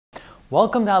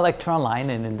Welcome to Electron Line,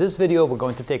 and in this video we're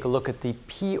going to take a look at the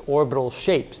p-orbital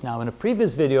shapes. Now in a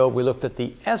previous video we looked at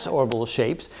the s-orbital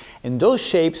shapes, and those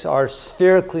shapes are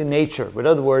spherically in nature. In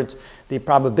other words, the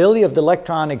probability of the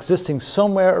electron existing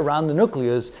somewhere around the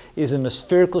nucleus is in a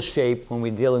spherical shape when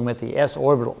we're dealing with the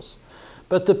s-orbitals.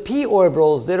 But the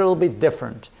p-orbitals, they're a little bit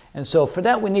different. And so for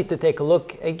that we need to take a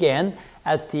look again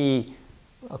at the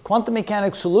quantum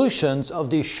mechanics solutions of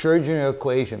the Schrödinger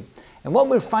equation. And what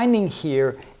we're finding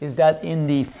here is that in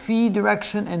the phi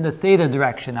direction and the theta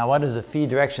direction. Now what is a phi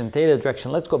direction, theta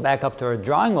direction? Let's go back up to our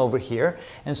drawing over here.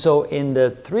 And so in the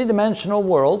three-dimensional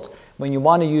world, when you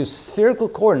want to use spherical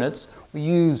coordinates, we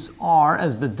use r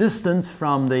as the distance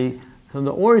from the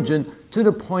origin to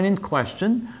the point in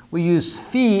question. We use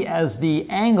phi as the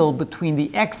angle between the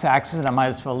x-axis, and I might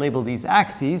as well label these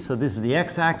axes. So this is the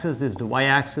x-axis, this is the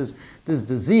y-axis, this is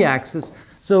the z-axis.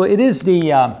 So it is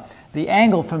the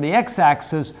angle from the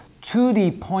x-axis to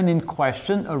the point in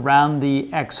question around the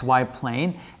xy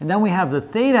plane. And then we have the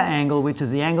theta angle, which is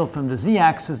the angle from the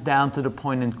z-axis down to the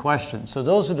point in question. So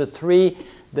those are the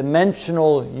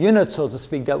three-dimensional units, so to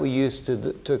speak, that we use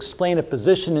to explain a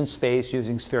position in space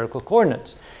using spherical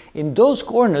coordinates. In those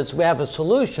coordinates, we have a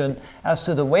solution as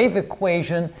to the wave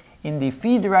equation in the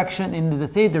phi direction, in the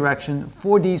theta direction,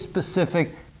 for these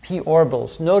specific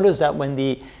p-orbitals. Notice that when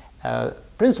the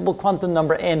principal quantum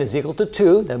number n is equal to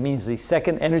 2, that means the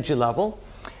second energy level,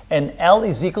 and L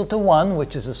is equal to 1,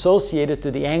 which is associated to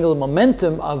the angular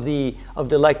momentum of the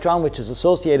electron, which is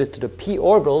associated to the p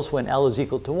orbitals when L is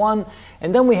equal to 1.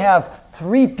 And then we have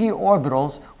 3 p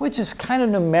orbitals, which is kind of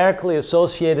numerically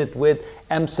associated with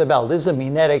m sub L. This is a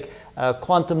magnetic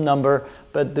quantum number,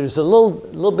 but there's a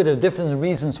little bit of different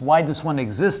reasons why this one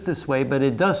exists this way, but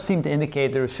it does seem to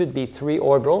indicate there should be 3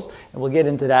 orbitals, and we'll get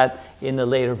into that in a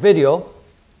later video.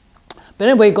 But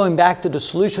anyway, going back to the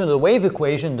solution of the wave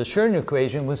equation, the Schrödinger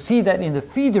equation, we'll see that in the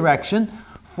phi direction,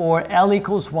 for L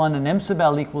equals 1 and m sub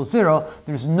L equals 0,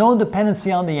 there's no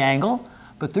dependency on the angle,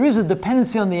 but there is a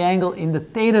dependency on the angle in the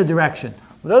theta direction.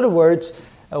 In other words,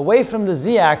 away from the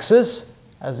z-axis,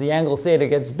 as the angle theta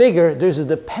gets bigger, there's a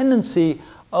dependency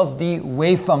of the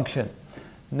wave function.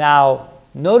 Now,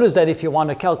 notice that if you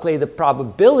want to calculate the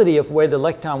probability of where the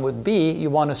electron would be, you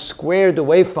want to square the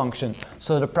wave function.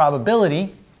 So the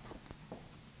probability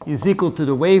is equal to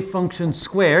the wave function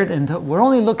squared, and we're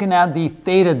only looking at the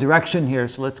theta direction here,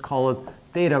 so let's call it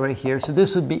theta right here. So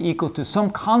this would be equal to some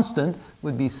constant,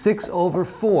 would be 6 over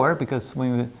 4, because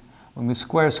when we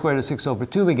square to 6 over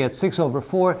 2, we get 6 over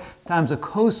 4 times a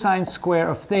cosine square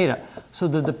of theta. So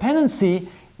the dependency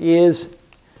is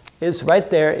right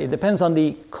there. It depends on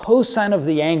the cosine of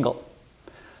the angle.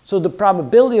 So the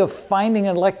probability of finding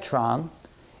an electron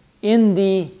in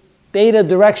the theta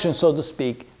direction, so to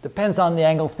speak, depends on the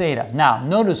angle theta. Now,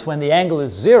 notice when the angle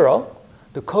is 0,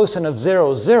 the cosine of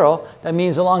 0 is 0, that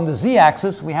means along the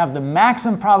z-axis we have the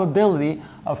maximum probability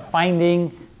of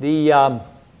finding the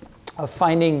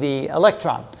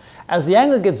electron. As the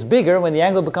angle gets bigger, when the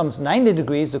angle becomes 90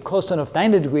 degrees, the cosine of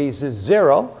 90 degrees is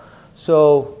 0.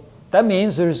 So that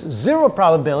means there's 0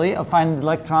 probability of finding the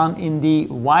electron in the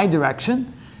y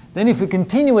direction. Then if we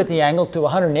continue with the angle to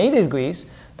 180 degrees,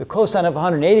 the cosine of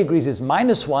 180 degrees is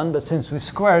minus 1, but since we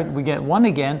square it, we get 1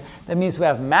 again. That means we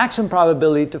have maximum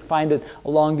probability to find it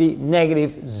along the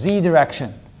negative z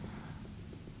direction.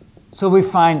 So we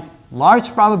find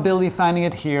large probability of finding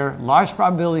it here, large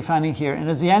probability of finding it here, and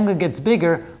as the angle gets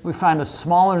bigger, we find a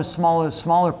smaller and smaller and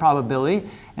smaller probability.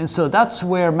 And so that's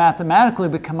where mathematically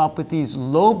we come up with these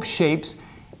lobe shapes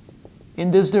in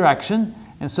this direction.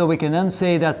 And so we can then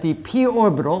say that the p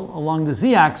orbital along the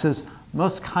z-axis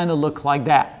must kind of look like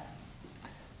that,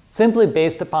 simply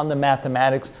based upon the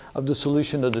mathematics of the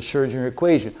solution of the Schrödinger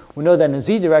equation. We know that in the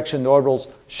z direction the orbitals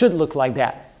should look like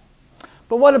that.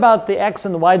 But what about the x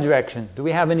and the y direction? Do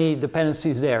we have any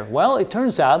dependencies there? Well, it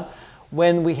turns out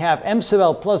when we have m sub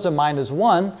L plus or minus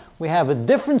 1, we have a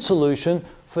different solution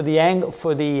for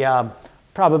the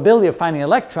probability of finding an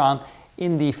electron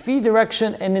in the phi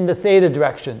direction and in the theta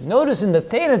direction. Notice in the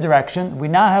theta direction we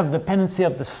now have dependency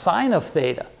of the sine of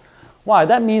theta. Why?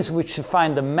 That means we should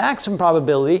find the maximum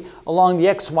probability along the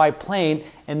xy plane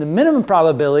and the minimum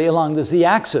probability along the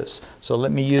z-axis. So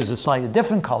let me use a slightly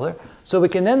different color. So we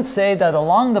can then say that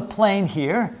along the plane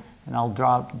here, and I'll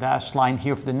draw a dashed line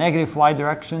here for the negative y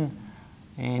direction,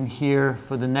 and here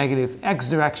for the negative x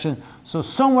direction. So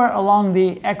somewhere along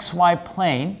the xy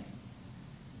plane,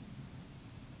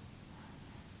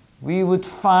 we would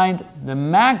find the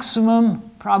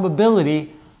maximum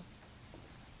probability,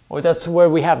 or that's where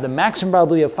we have the maximum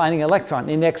probability of finding an electron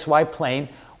in the xy plane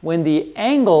when the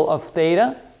angle of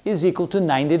theta is equal to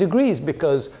 90 degrees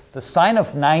because the sine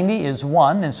of 90 is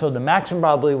 1, and so the maximum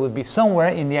probability would be somewhere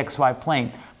in the xy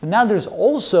plane. But now there's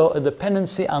also a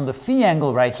dependency on the phi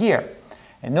angle right here.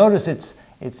 And notice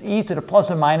it's e to the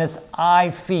plus or minus I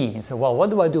phi. And so, well, what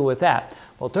do I do with that?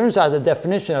 Well, it turns out the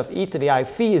definition of e to the I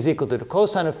phi is equal to the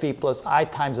cosine of phi plus I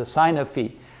times the sine of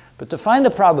phi. But to find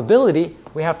the probability,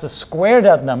 we have to square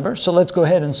that number. So let's go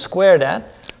ahead and square that.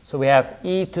 So we have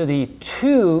e to the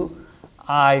 2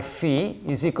 I phi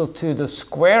is equal to the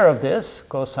square of this,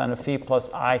 cosine of phi plus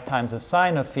I times the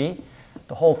sine of phi,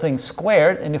 the whole thing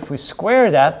squared. And if we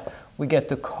square that, we get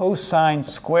the cosine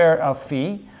square of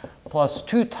phi plus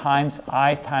 2 times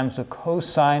I times the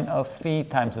cosine of phi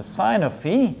times the sine of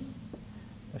phi.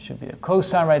 There should be a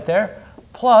cosine right there,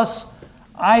 plus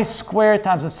I squared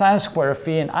times the sine square of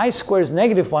phi, and I squared is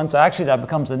 -1, so actually that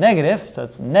becomes a negative, so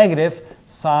it's negative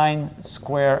sine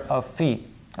square of phi.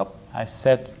 Oh, I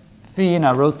said phi and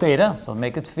I wrote theta, so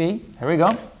make it phi. There we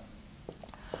go.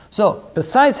 So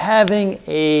besides having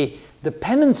a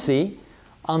dependency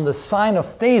on the sine of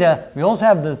theta, we also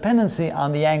have the dependency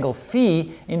on the angle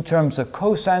phi in terms of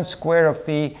cosine square of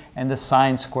phi and the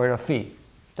sine square of phi.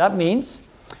 That means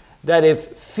that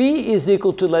if phi is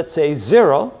equal to, let's say,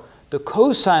 0, the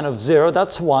cosine of 0,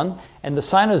 that's 1, and the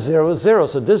sine of 0 is 0.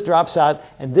 So this drops out,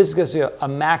 and this gives you a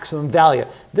maximum value.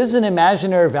 This is an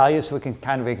imaginary value, so we can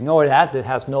kind of ignore that. It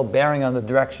has no bearing on the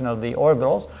direction of the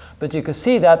orbitals. But you can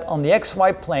see that on the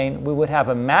xy plane, we would have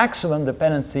a maximum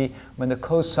dependency when the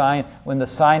cosine, when the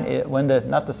sine,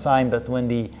 not the sine, but when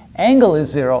the angle is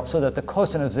 0, so that the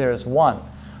cosine of 0 is 1.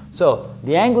 So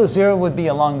the angle of 0 would be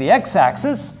along the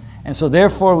x-axis, and so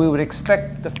therefore we would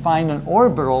expect to find an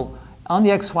orbital on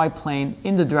the xy plane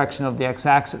in the direction of the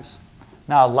x-axis.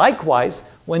 Now likewise,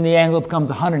 when the angle becomes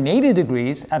 180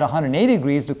 degrees, at 180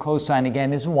 degrees the cosine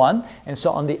again is 1, and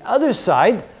so on the other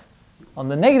side, on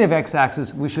the negative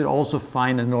x-axis, we should also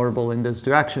find an orbital in this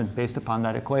direction based upon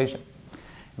that equation.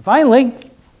 And finally,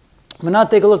 we'll now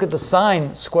take a look at the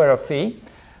sine square of phi.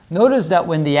 Notice that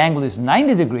when the angle is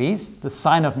 90 degrees, the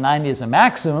sine of 90 is a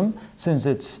maximum. Since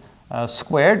it's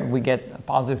squared, we get a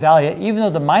positive value. Even though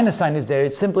the minus sign is there,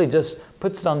 it simply just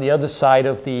puts it on the other side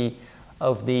of the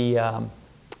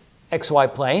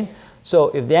xy plane. So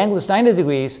if the angle is 90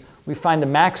 degrees, we find the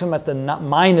maximum at the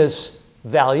minus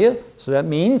value. So that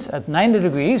means at 90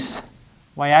 degrees,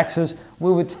 y-axis,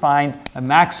 we would find a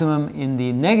maximum in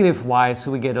the negative y,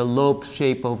 so we get a lobe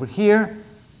shape over here.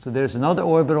 So there's another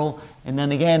orbital. And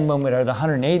then again, when we're at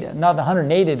 180, not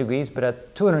 180 degrees, but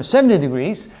at 270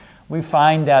 degrees, we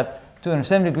find that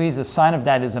 270 degrees, the sine of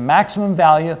that is a maximum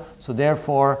value, so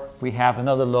therefore we have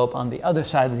another lobe on the other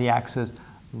side of the axis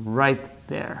right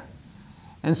there.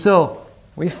 And so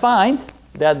we find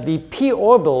that the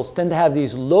p-orbitals tend to have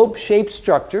these lobe-shaped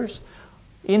structures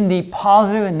in the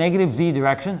positive and negative z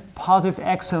direction, positive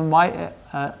x and y,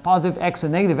 positive x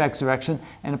and negative x direction,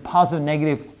 and a positive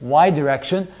negative y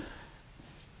direction.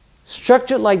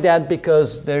 Structured like that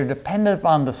because they're dependent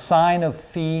upon the sine of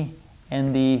phi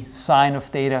and the sine of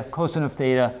theta, cosine of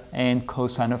theta, and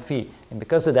cosine of phi. And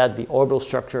because of that, the orbital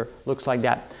structure looks like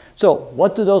that. So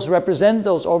what do those represent,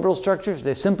 those orbital structures?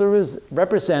 They simply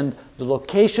represent the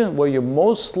location where you're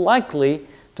most likely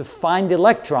to find the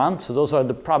electron. So those are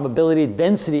the probability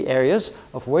density areas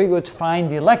of where you're going to find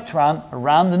the electron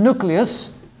around the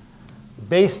nucleus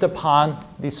based upon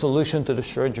the solution to the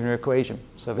Schrödinger equation.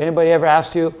 So if anybody ever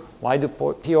asks you, why do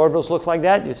p-orbitals look like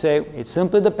that? You say it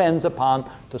simply depends upon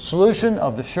the solution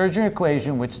of the Schrödinger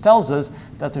equation, which tells us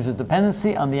that there's a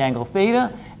dependency on the angle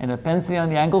theta and a dependency on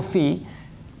the angle phi.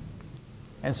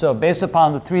 And so based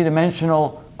upon the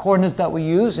three-dimensional coordinates that we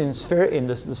use, the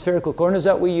spherical coordinates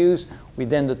that we use, we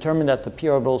then determine that the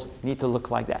p-orbitals need to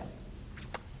look like that.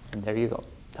 And there you go.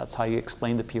 That's how you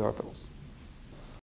explain the p-orbitals.